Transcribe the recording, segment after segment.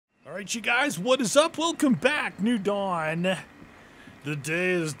Alright, you guys, what is up? Welcome back. New dawn. The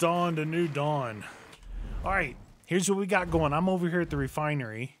day is dawned, a new dawn. Alright, here's what we got going. I'm over here at the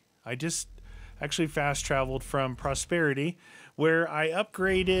refinery. I just actually fast traveled from Prosperity, where I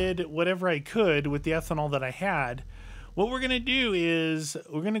upgraded whatever I could with the ethanol that I had. What we're going to do is,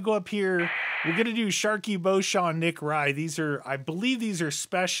 we're going to go up here. We're going to do Sharky, Boshaw, and Nick Rye. These are, I believe these are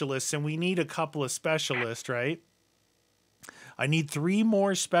specialists, and we need a couple of specialists, right? I need 3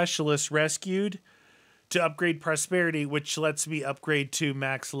 more specialists rescued to upgrade Prosperity, which lets me upgrade to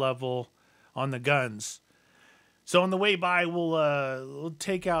max level on the guns. So on the way by, we'll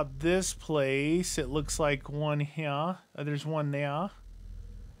take out this place. It looks like one here. There's one there.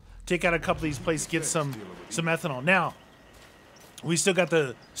 Take out a couple of these places, get some ethanol. Now, we still got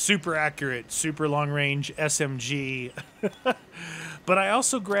the super accurate, super long range SMG. But I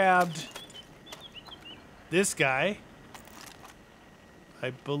also grabbed this guy. I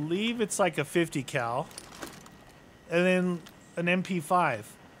believe it's like a 50 cal. And then an MP5.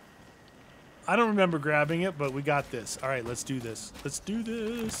 I don't remember grabbing it, but we got this. All right, let's do this. Let's do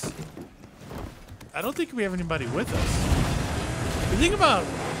this. I don't think we have anybody with us. The thing about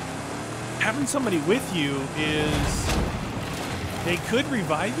having somebody with you is they could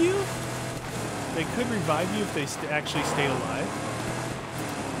revive you. They could revive you if they actually stay alive.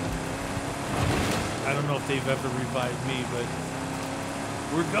 I don't know if they've ever revived me, but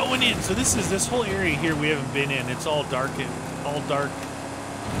we're going in. So this whole area here we haven't been in. It's all dark and all darked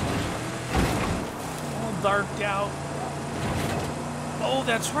out. Oh,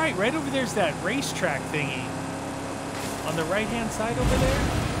 that's right. Right over there's that racetrack thingy. On the right-hand side over there.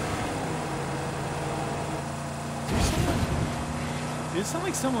 Did it sound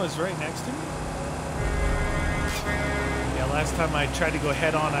like someone was right next to me? Yeah, last time I tried to go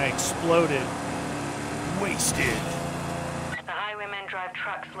head on, I exploded. Wasted. Drive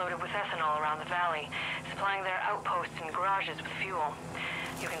trucks loaded with ethanol around the valley, supplying their outposts and garages with fuel.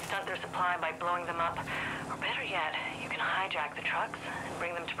 You can stunt their supply by blowing them up, or better yet, you can hijack the trucks and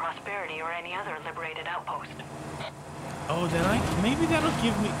bring them to Prosperity or any other liberated outpost. Oh, then maybe that'll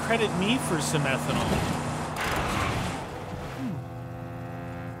give me credit me for some ethanol.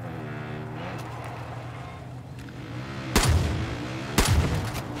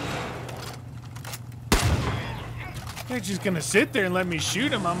 They're just gonna sit there and let me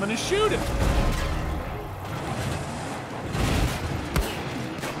shoot him. I'm gonna shoot him.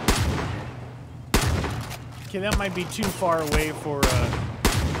 Okay, that might be too far away for a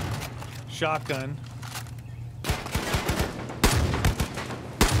shotgun.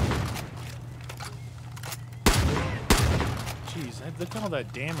 Jeez, look at all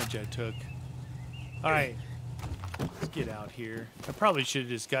that damage I took. All right, let's get out here. I probably should have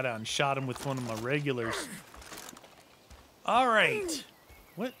just got out and shot him with one of my regulars. All right.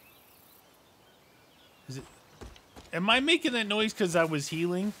 What? Is it? Am I making that noise because I was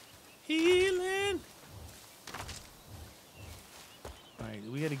healing? Healing. All right,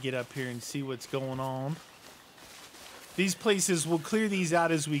 we got to get up here and see what's going on. These places, we'll clear these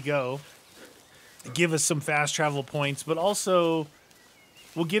out as we go. Give us some fast travel points, but also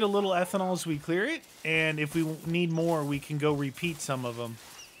we'll get a little ethanol as we clear it. And if we need more, we can go repeat some of them.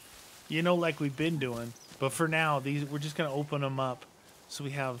 You know, like we've been doing. But for now, we're just going to open them up so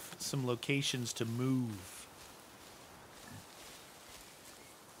we have some locations to move.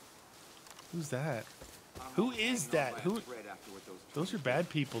 Who's that? Who is that? Who? Those are bad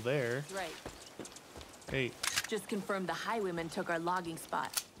people there. Right. Hey. Just confirmed the highwaymen took our logging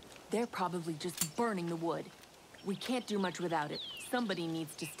spot. They're probably just burning the wood. We can't do much without it. Somebody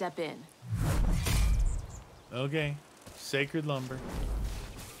needs to step in. Okay. Sacred lumber.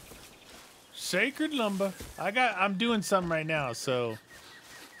 Sacred lumber. I'm doing something right now, so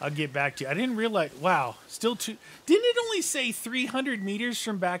I'll get back to you. I didn't realize. Wow, still two. Didn't it only say 300 meters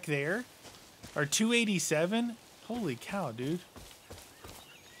from back there, or 287? Holy cow, dude!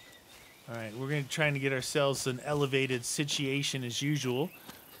 All right, we're trying to get ourselves an elevated situation as usual.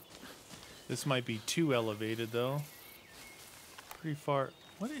 This might be too elevated though. Pretty far.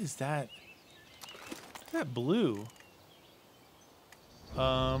 What is that? What's that blue?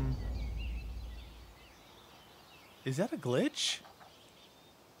 Is that a glitch?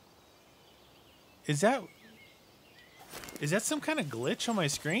 Is that some kind of glitch on my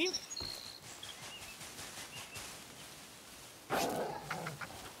screen? Is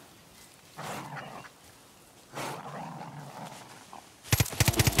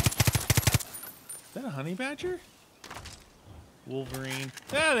that a honey badger? Wolverine.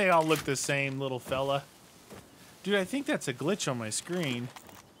 Ah, they all look the same, little fella. Dude, I think that's a glitch on my screen.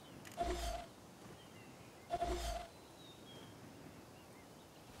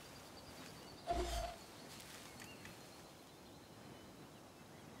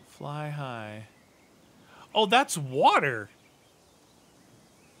 Fly high. Oh, that's water.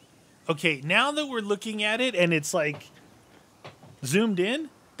 Okay, now that we're looking at it and it's like zoomed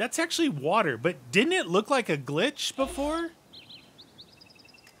in, that's actually water. But didn't it look like a glitch before?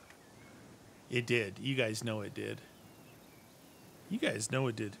 It did. You guys know it did. You guys know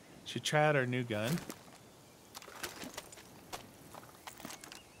it did. Should try out our new gun.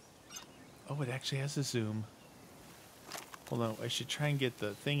 Oh, it actually has a zoom. Hold on, I should try and get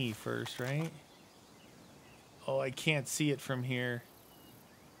the thingy first, right? Oh, I can't see it from here.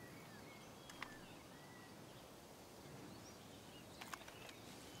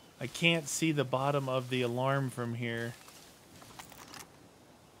 I can't see the bottom of the alarm from here.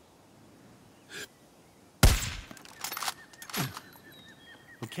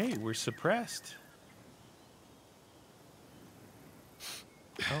 Okay, we're suppressed.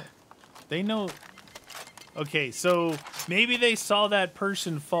 Oh, they know. Okay, so maybe they saw that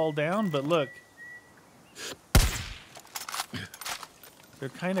person fall down, but look. They're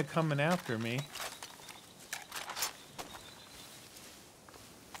kind of coming after me.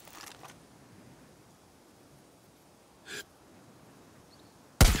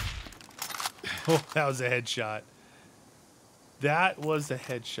 Oh, that was a headshot. That was a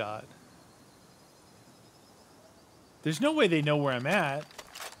headshot. There's no way they know where I'm at.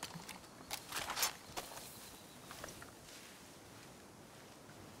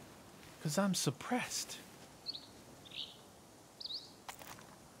 Because I'm suppressed.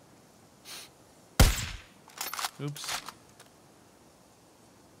 Oops.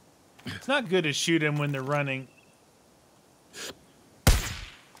 It's not good to shoot them when they're running.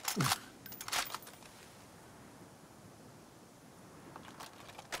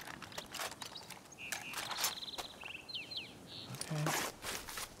 Okay.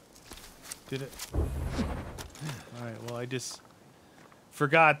 Did it? Alright, well, I just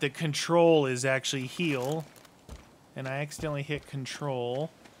forgot that control is actually heal. And I accidentally hit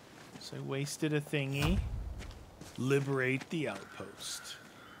control. So I wasted a thingy. Liberate the outpost.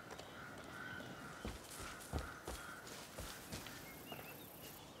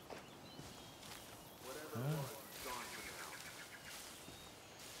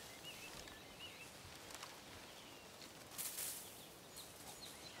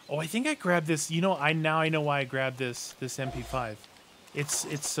 Oh, I think I grabbed this. You know, I know why I grabbed this MP5. It's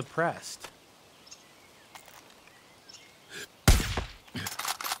suppressed.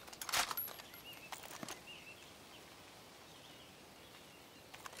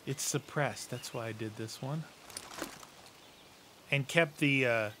 It's suppressed. That's why I did this one. And kept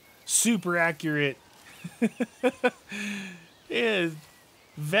the super accurate. Yeah,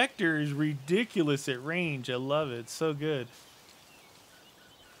 vector is ridiculous at range. I love it. It's so good.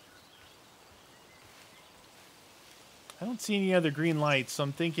 I don't see any other green lights, so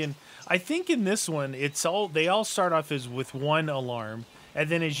I'm thinking. I think in this one, they all start off as with one alarm, and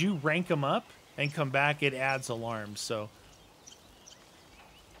then as you rank them up and come back, it adds alarms. So.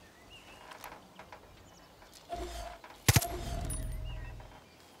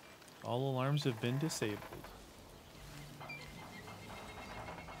 All alarms have been disabled.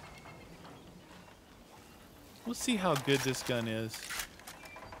 We'll see how good this gun is.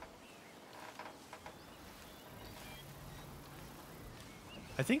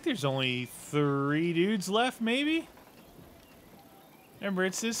 I think there's only 3 dudes left, maybe? Remember,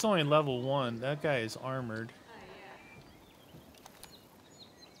 it's only level 1. That guy is armored.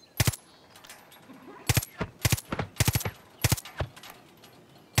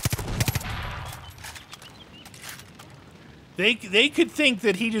 They could think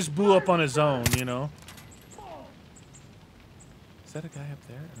that he just blew up on his own, you know? Is that a guy up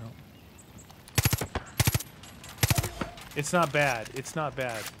there? No. It's not bad. It's not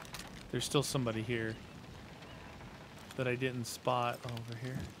bad. There's still somebody here that I didn't spot over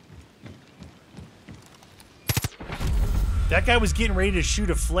here. That guy was getting ready to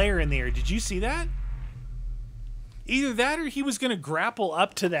shoot a flare in the air. Did you see that? Either that or he was going to grapple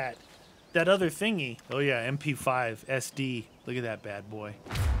up to that other thingy. Oh yeah, MP5 SD. Look at that bad boy.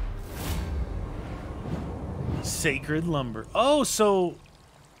 Sacred lumber. Oh, so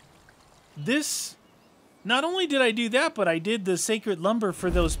this, not only did I do that, but I did the sacred lumber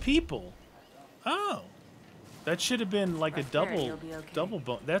for those people. Oh, that should have been like a double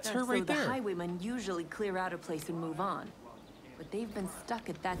bone. That's her right there. The highwaymen usually clear out a place and move on, but they've been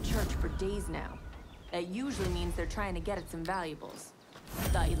stuck at that church for days now. That usually means they're trying to get at some valuables.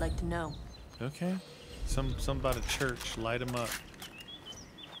 Thought you'd like to know. Okay. Some about a church. Light them up.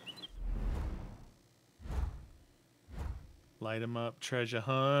 Light them up. Treasure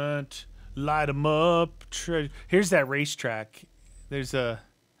hunt. Light them up. Here's that racetrack. There's a...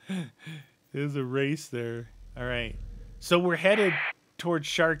 There's a race there. All right. So we're headed towards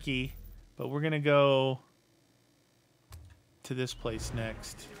Sharky, but we're going to go to this place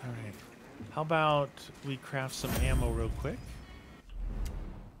next. All right. How about we craft some ammo real quick?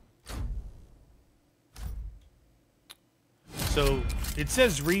 So it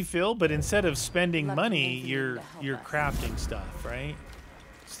says refill, but instead of spending money, you're crafting stuff, right?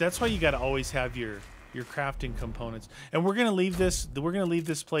 So that's why you got to always have your crafting components. And we're gonna leave this. We're gonna leave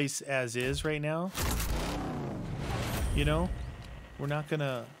this place as is right now. You know, we're not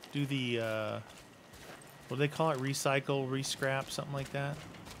gonna do the what do they call it? Recycle, rescrap, something like that.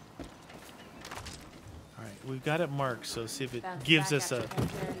 All right, we've got it marked. So see if it gives us a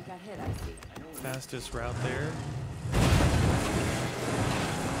fastest route there.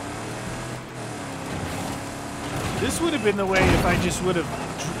 This would have been the way if I just would have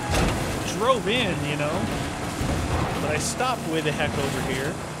drove in, you know. But I stopped way the heck over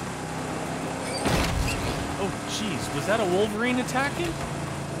here. Oh, jeez. Was that a Wolverine attacking?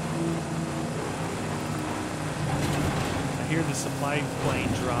 I hear the supply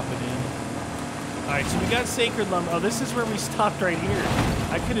plane dropping in. Alright, so we got Sacred Lumber. Oh, this is where we stopped right here.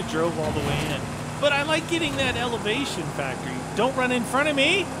 I could have drove all the way in. But I like getting that elevation factor. Don't run in front of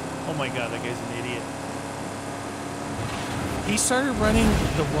me! Oh my god, that guy's an idiot. He started running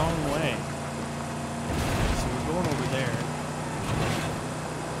the wrong way. So we're going over there.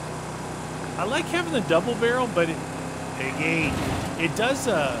 I like having the double barrel, but it does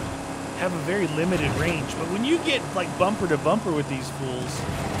have a very limited range. But when you get like bumper to bumper with these fools,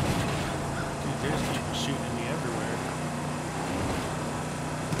 dude, there's people shooting at me everywhere.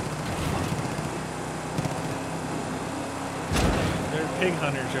 They're pig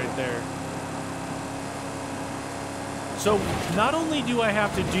hunters right there. So not only do I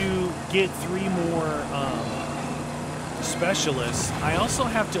have to get 3 more specialists, I also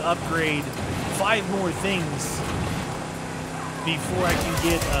have to upgrade 5 more things before I can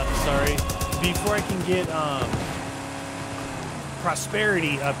get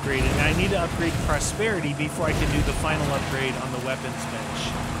prosperity upgraded. And I need to upgrade prosperity before I can do the final upgrade on the weapons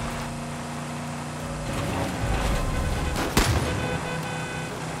bench.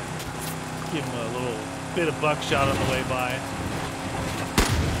 Give him a little bit of buckshot on the way by.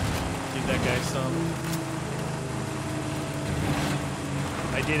 Give that guy some.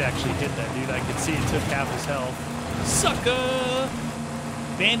 I did actually hit that dude. I could see it took half his health. Sucker!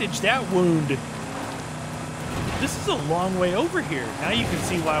 Bandage that wound. This is a long way over here. Now you can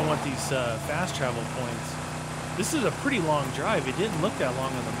see why I want these fast travel points. This is a pretty long drive. It didn't look that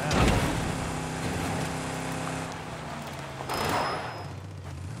long on the map.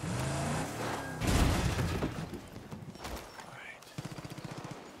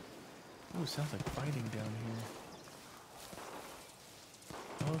 Oh, sounds like fighting down here.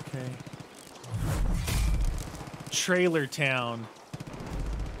 Okay. Trailer Town.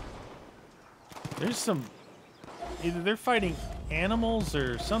 There's some... Either they're fighting animals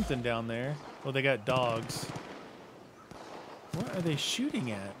or something down there. Well, they got dogs. What are they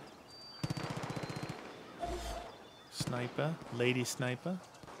shooting at? Sniper. Lady sniper.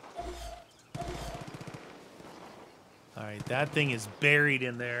 Alright, that thing is buried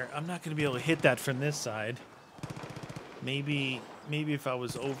in there. I'm not going to be able to hit that from this side. Maybe if I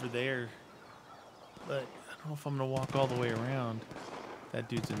was over there. But I don't know if I'm going to walk all the way around. That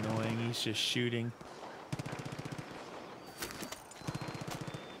dude's annoying. He's just shooting.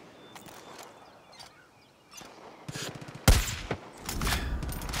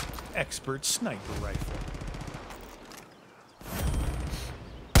 Expert sniper rifle.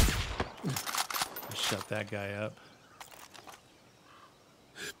 Shut that guy up.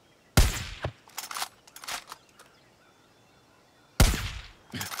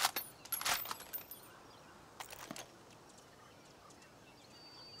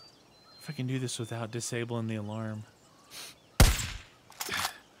 If I can do this without disabling the alarm.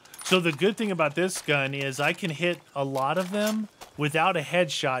 So the good thing about this gun is I can hit a lot of them without a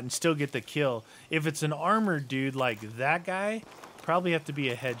headshot and still get the kill. If it's an armored dude like that guy, probably have to be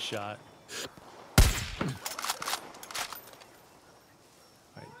a headshot.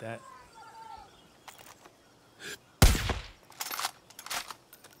 Alright, that.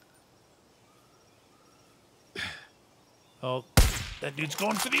 Oh, that dude's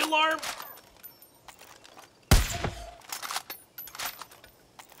going for the alarm.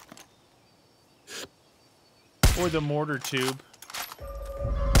 Or the mortar tube.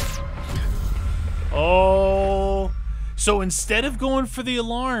 Oh, so instead of going for the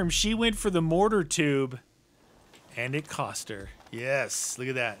alarm, she went for the mortar tube, and it cost her. Yes, look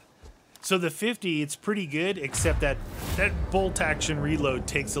at that. So the 50, it's pretty good, except that that bolt action reload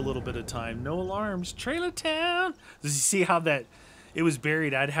takes a little bit of time. No alarms. Trailer town. Does you see how that it was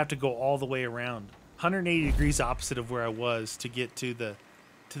buried? I'd have to go all the way around, 180 degrees opposite of where I was to get to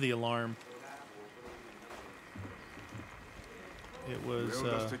the alarm. It was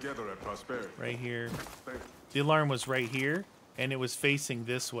right here. The alarm was right here, and it was facing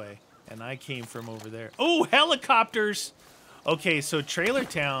this way, and I came from over there. Oh, helicopters! Okay, so Trailer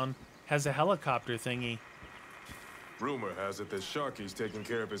Town has a helicopter thingy. Rumor has it that Sharky's taking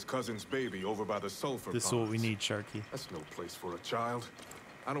care of his cousin's baby over by the sulfur This is ponds. what we need, Sharky. That's no place for a child.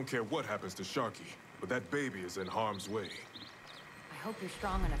 I don't care what happens to Sharky, but that baby is in harm's way. I hope you're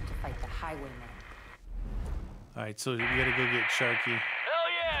strong enough to fight the highwayman. All right, so we gotta go get Sharky. Hell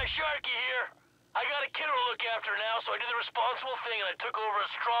yeah, Sharky here. I got a kiddo to look after now, so I did the responsible thing and I took over a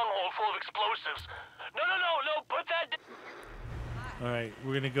stronghold full of explosives. No, put that All right,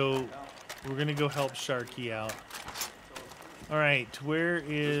 we're gonna go help Sharky out. All right, where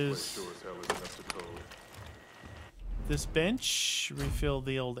is this bench? Refill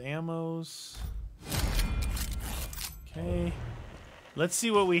the old ammos. Okay. Let's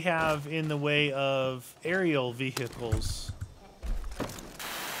see what we have in the way of aerial vehicles.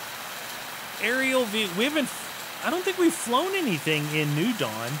 We haven't. I don't think we've flown anything in New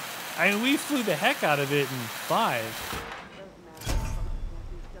Dawn. I mean, we flew the heck out of it in 5.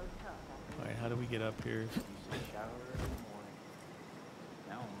 All right, how do we get up here?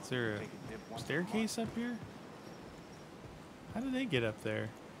 Is there a staircase up here? How do they get up there?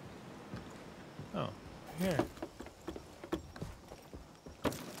 Oh, here.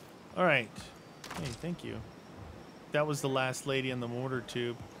 All right. Hey, thank you. That was the last lady in the mortar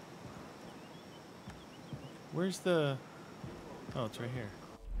tube. Where's the... Oh, it's right here.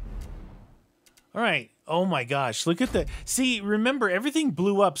 All right. Oh my gosh, look at the... See, remember, everything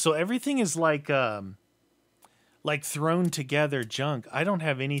blew up, so everything is like thrown together junk. I don't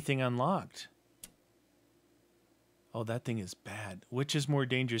have anything unlocked. Oh, that thing is bad. Which is more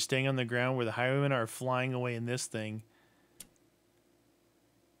dangerous, staying on the ground where the highwaymen are flying away in this thing?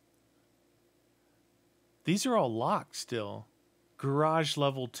 These are all locked still. Garage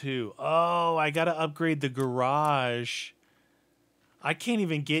level 2. Oh, I gotta upgrade the garage. I can't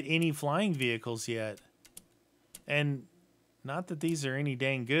even get any flying vehicles yet. And not that these are any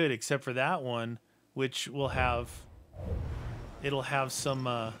dang good, except for that one, which will have... It'll have some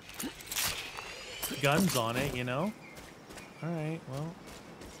guns on it, you know? Alright, well...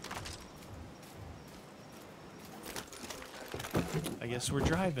 I guess we're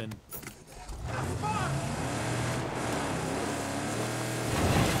driving.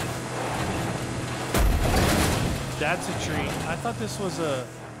 That's a tree. I thought this was a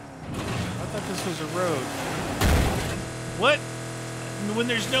road. What? When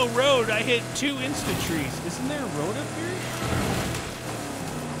there's no road, I hit 2 insta trees. Isn't there a road up here?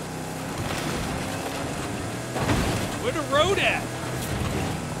 Where the road at?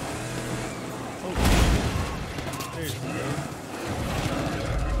 Oh, there's the road.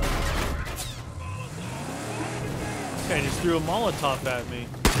 This guy just threw a Molotov at me.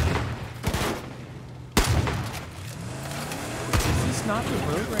 Is this not the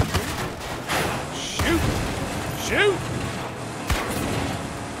road right here? Shoot! Shoot!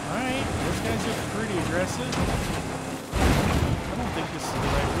 Alright, those guys are pretty aggressive. I don't think this is the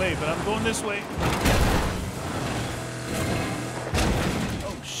right way, but I'm going this way.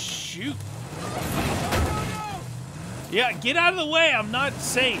 Oh, shoot. Yeah, get out of the way. I'm not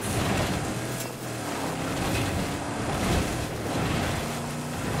safe.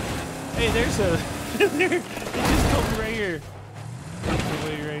 Hey, there's a... there, it just told me right here.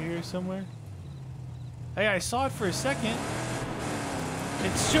 Wait, right here somewhere. Hey, I saw it for a second.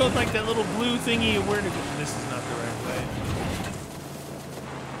 It showed like that little blue thingy of where to go. This is not the right way.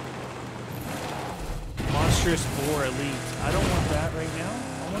 Monstrous Boar Elite. I don't want that right now.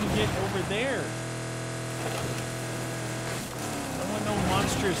 I want to get over there. I want no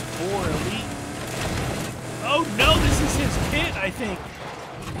Monstrous Boar Elite. Oh no, this is his pit, I think.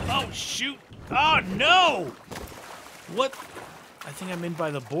 Oh shoot. Oh no! What? I think I'm in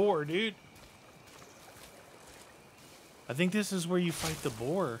by the boar, dude. I think this is where you fight the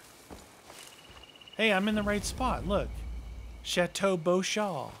boar. Hey, I'm in the right spot. Look. Chateau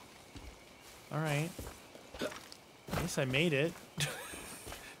Boshaw. Alright. I guess I made it.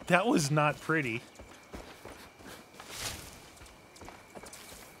 That was not pretty.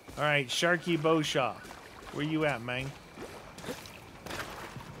 Alright, Sharky Boshaw. Where you at, man?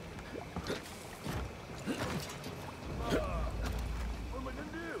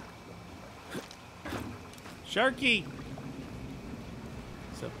 Sharky!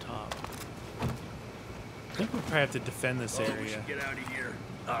 It's up top. I think we'll probably have to defend this We area. should get out of here.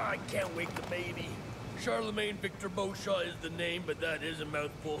 I can't wake the baby. Charlemagne Victor Boshaw is the name, but that is a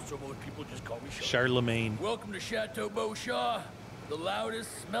mouthful, so most people just call me Sharky. Charlemagne. Welcome to Chateau Boshaw, the loudest,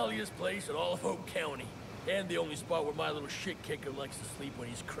 smelliest place in all of Hope County, and the only spot where my little shit kicker likes to sleep when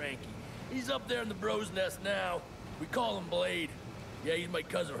he's cranky. He's up there in the bro's nest now. We call him Blade. Yeah, he's my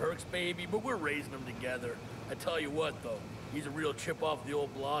cousin Herc's baby, but we're raising him together. I tell you what, though, he's a real chip off the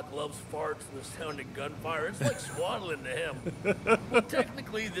old block, loves farts and the sound of gunfire. It's like swaddling to him. Well,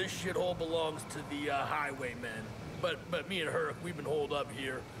 technically, this shithole belongs to the highwaymen. But me and Herc, we've been holed up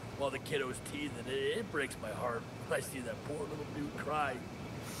here while the kiddo's teething. It breaks my heart when I see that poor little dude cry.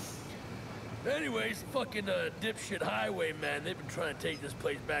 Anyways, fucking dipshit highwaymen, they've been trying to take this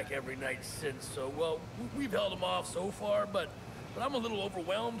place back every night since. So, well, we've held them off so far, but I'm a little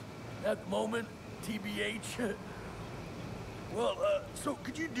overwhelmed at the moment. TBH. Well, so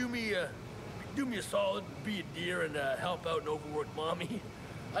could you do me a solid, be a dear, and help out an overworked mommy?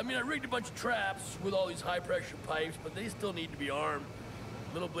 I mean, I rigged a bunch of traps with all these high-pressure pipes, but they still need to be armed.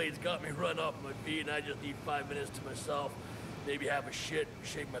 Little Blade's got me run off my feet, and I just need 5 minutes to myself. Maybe have a shit,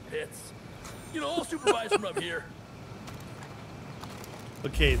 shake my pits. You know, I'll supervise from up here.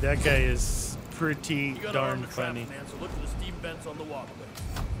 Okay, that guy is pretty You gotta darn arm the traps, funny. man, so look for the steam vents on the walkway.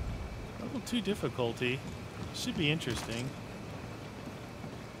 Level 2 difficulty. Should be interesting.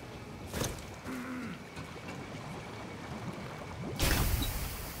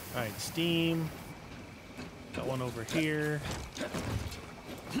 Alright, steam. Got one over here.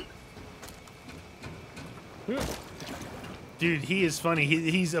 Dude, he is funny.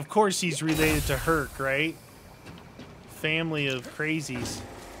 He's of course he's related to Herc, right? Family of crazies.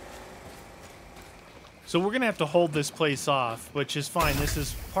 So we're gonna have to hold this place off, which is fine. This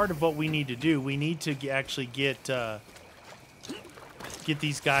is part of what we need to do. We need to actually get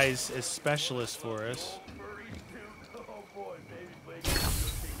these guys as specialists for us. Oh boy, baby Blade got a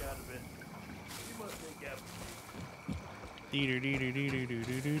thing out of it. He must think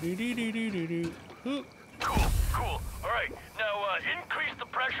Cool. All right, now increase the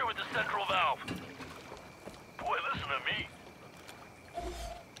pressure with the central valve. Boy, listen to me.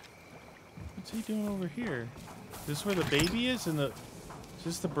 What's he doing over here? Is this where the baby is? Is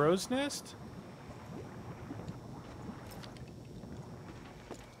this the bro's nest?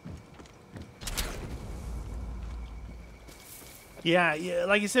 Yeah,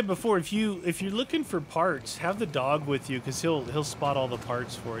 like I said before, if you're looking for parts, have the dog with you because he'll spot all the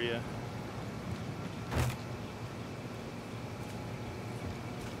parts for you.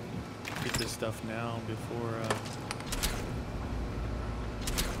 Get this stuff now before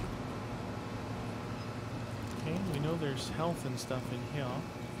okay, we know there's health and stuff in here.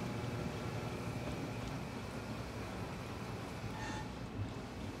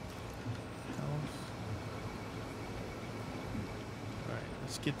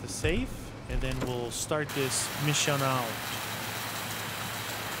 Let's get the safe, and then we'll start this mission out.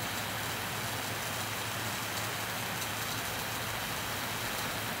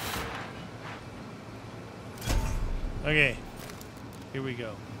 Okay, here we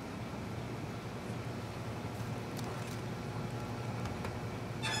go.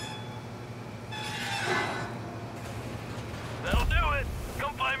 That'll do it.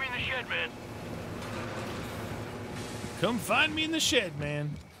 Come find me in the shed, man. Come find me in the shed,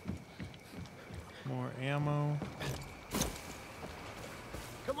 man. More ammo.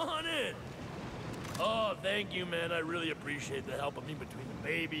 Come on in. Oh, thank you, man. I really appreciate the help of me between the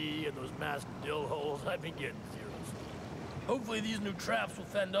baby and those masked dill holes. I've been getting zero sleep. Hopefully these new traps will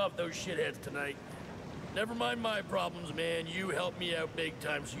fend off those shitheads tonight. Never mind my problems, man. You helped me out big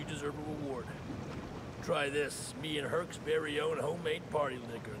time, so you deserve a reward. Try this. Me and Herc's very own homemade party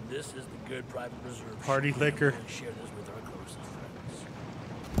liquor. And this is the good private reserve. Party liquor. We only share this with our closest friends.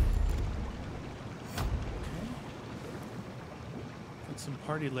 Got some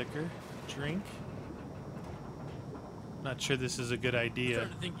party liquor. Drink. Not sure this is a good I'm idea.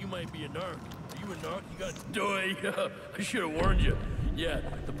 starting to think you might be a narc. Are you a narc? You got doy. I should have warned you. Yeah,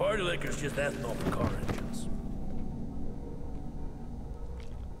 the party liquor's just ethanol for car engines.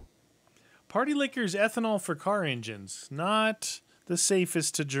 Party liquor is ethanol for car engines. Not the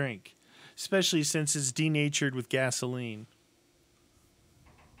safest to drink, especially since it's denatured with gasoline.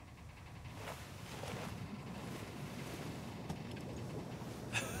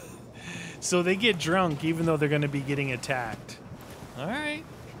 So they get drunk even though they're going to be getting attacked. All right.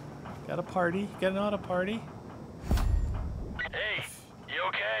 Got a party. Got not a party. Hey, you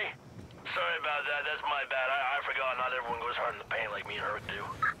okay? Sorry about that. That's my bad. I forgot not everyone goes hard in the paint like me and Herc do.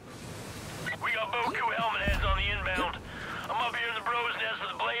 We got Boku helmet heads on the inbound. I'm up here in the bro's nest with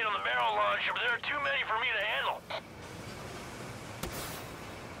the Blade on the barrel launch. bunch, but there are too many for me to handle.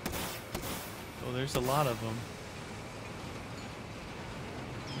 Oh, there's a lot of them.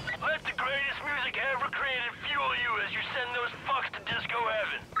 Let the greatest music ever created fuel you as you send those fucks to disco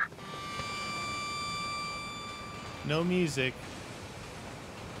heaven. No music.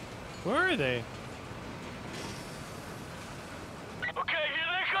 Where are they? Okay, here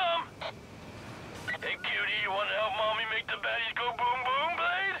they come. Hey, cutie, you want to help mommy make the baddies go boom boom,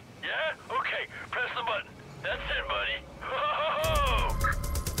 Blade? Yeah? Okay, press the button. That's it, buddy. Ho-ho-ho!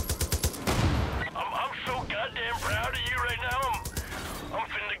 I'm so goddamn proud of you right now. I'm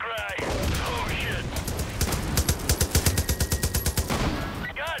finna cry. Oh, shit.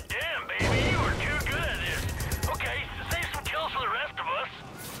 God damn, baby, you are too good at this. Okay, save some kills for the rest of us.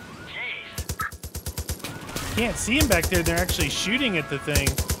 Jeez. Can't see them back there. They're actually shooting at the thing.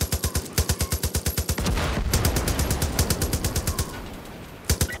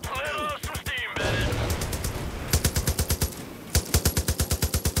 Let off some steam, Bennett.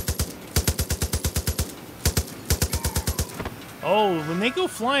 Oh, when they go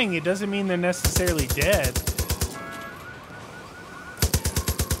flying, it doesn't mean they're necessarily dead.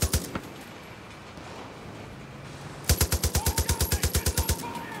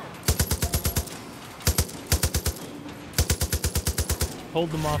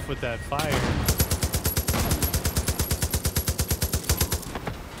 Hold them off with that fire.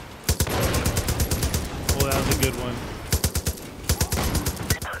 Oh, that was a good one.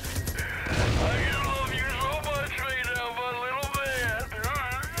 I just love you so much right now, my little man.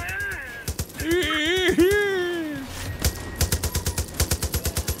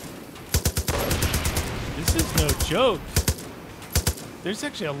 This is no joke. There's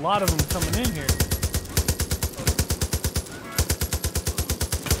actually a lot of them coming in here.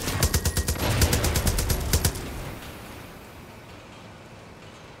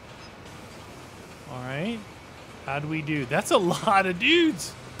 How do we do? That's a lot of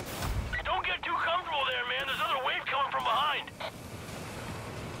dudes. Don't get too comfortable there, man. There's another wave coming from behind.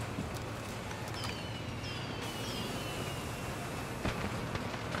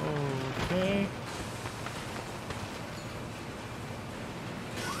 Okay.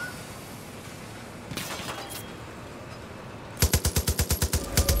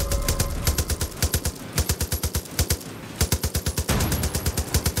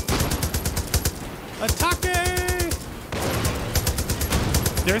 Attaque!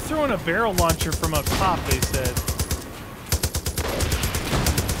 They're throwing a barrel launcher from up top, they said.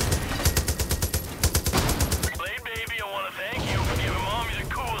 Blade baby, I want to thank you for giving mommy the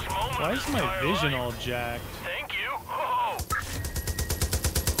coolest moment. Why is my vision all jacked? Thank you. Oh.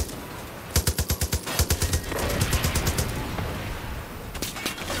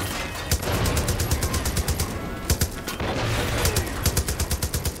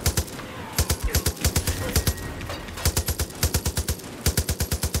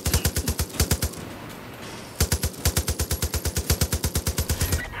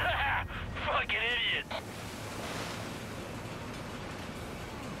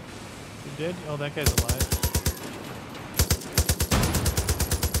 Dead? Oh, that guy's alive.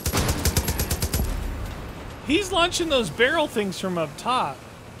 He's launching those barrel things from up top.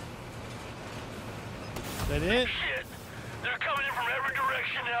 Is that it? Shit. They're coming in from every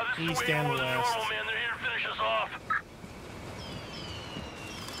direction now. This East is way and more than west. normal, man. They're here to finish us off.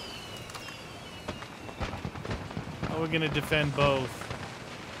 Oh, we're gonna defend both.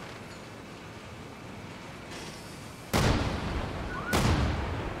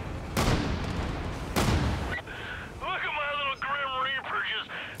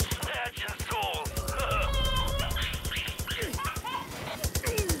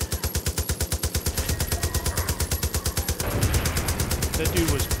 That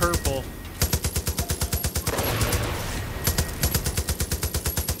dude was purple.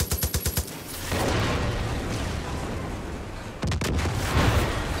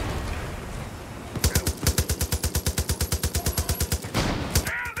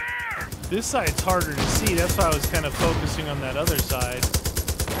 This side's harder to see. That's why I was kind of focusing on that other side.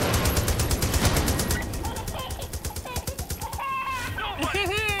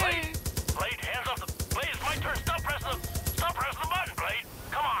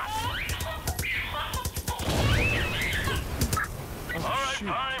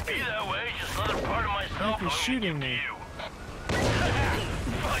 He's shooting me.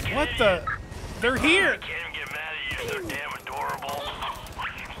 What the? They're here. I can't even get mad at you. They're damn adorable.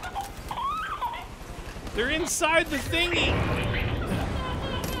 They're inside the thingy.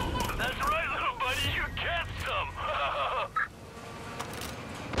 That's right, little buddy. You get some.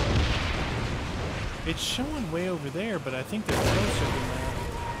 It's showing way over there, but I think they're closer than that.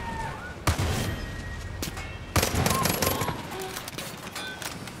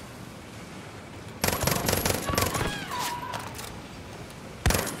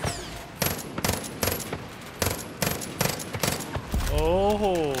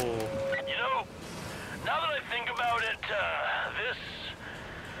 Oh. You know, now that I think about it,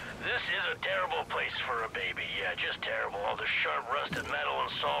 this is a terrible place for a baby. Yeah, just terrible. All the sharp rusted metal and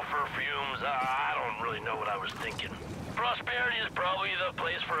sulfur fumes. I don't really know what I was thinking. Prosperity is probably the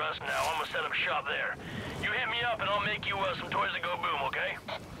place for us now. I'm gonna set up shop there. You hit me up and I'll make you some toys that go boom, okay?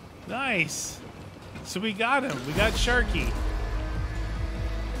 Nice. So we got him. We got Sharky.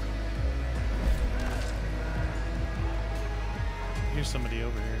 Here's somebody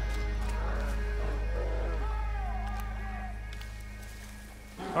over here.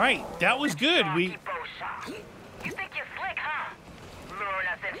 All right, that was good. We. Boshaw. You think you're slick, huh? Luring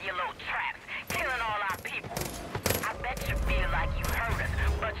us into your little traps, killing all our people. I bet you feel like you hurt us,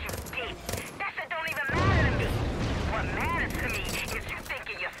 but you didn't. That shit don't even matter to me. What matters to me is you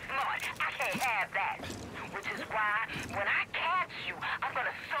thinking you're smart. I can't have that. Which is why, when I catch you, I'm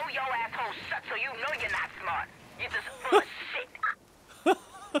gonna sew your asshole shut so you know you're not smart. You're just full of shit.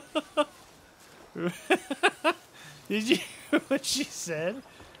 Did you hear what she said?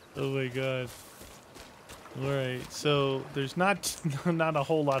 Oh my god. All right, so there's not a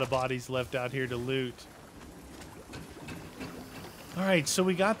whole lot of bodies left out here to loot. All right, so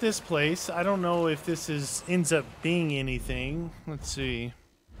we got this place. I don't know if this ends up being anything. Let's see.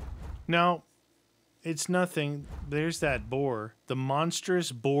 No, it's nothing. There's that boar, the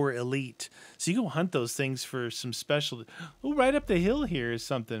monstrous boar elite. So you go hunt those things for some special. Oh, right up the hill here is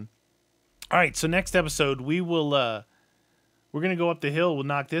something. All right, so next episode we will. We're gonna go up the hill. We'll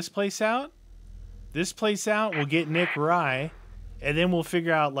knock this place out. This place out. We'll get Nick Rye, and then we'll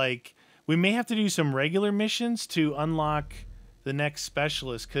figure out like we may have to do some regular missions to unlock the next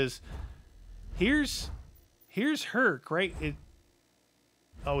specialist. Cause here's Herc, right?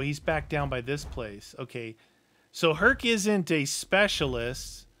 Oh, he's back down by this place. Okay, so Herc isn't a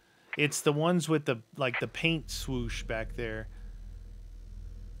specialist. It's the ones with the the paint swoosh back there.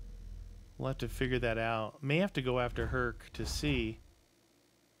 We'll have to figure that out. May have to go after Herc to see.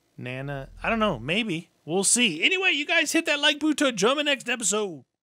 Nana, I don't know. Maybe. We'll see. Anyway, you guys hit that like button to join the next episode.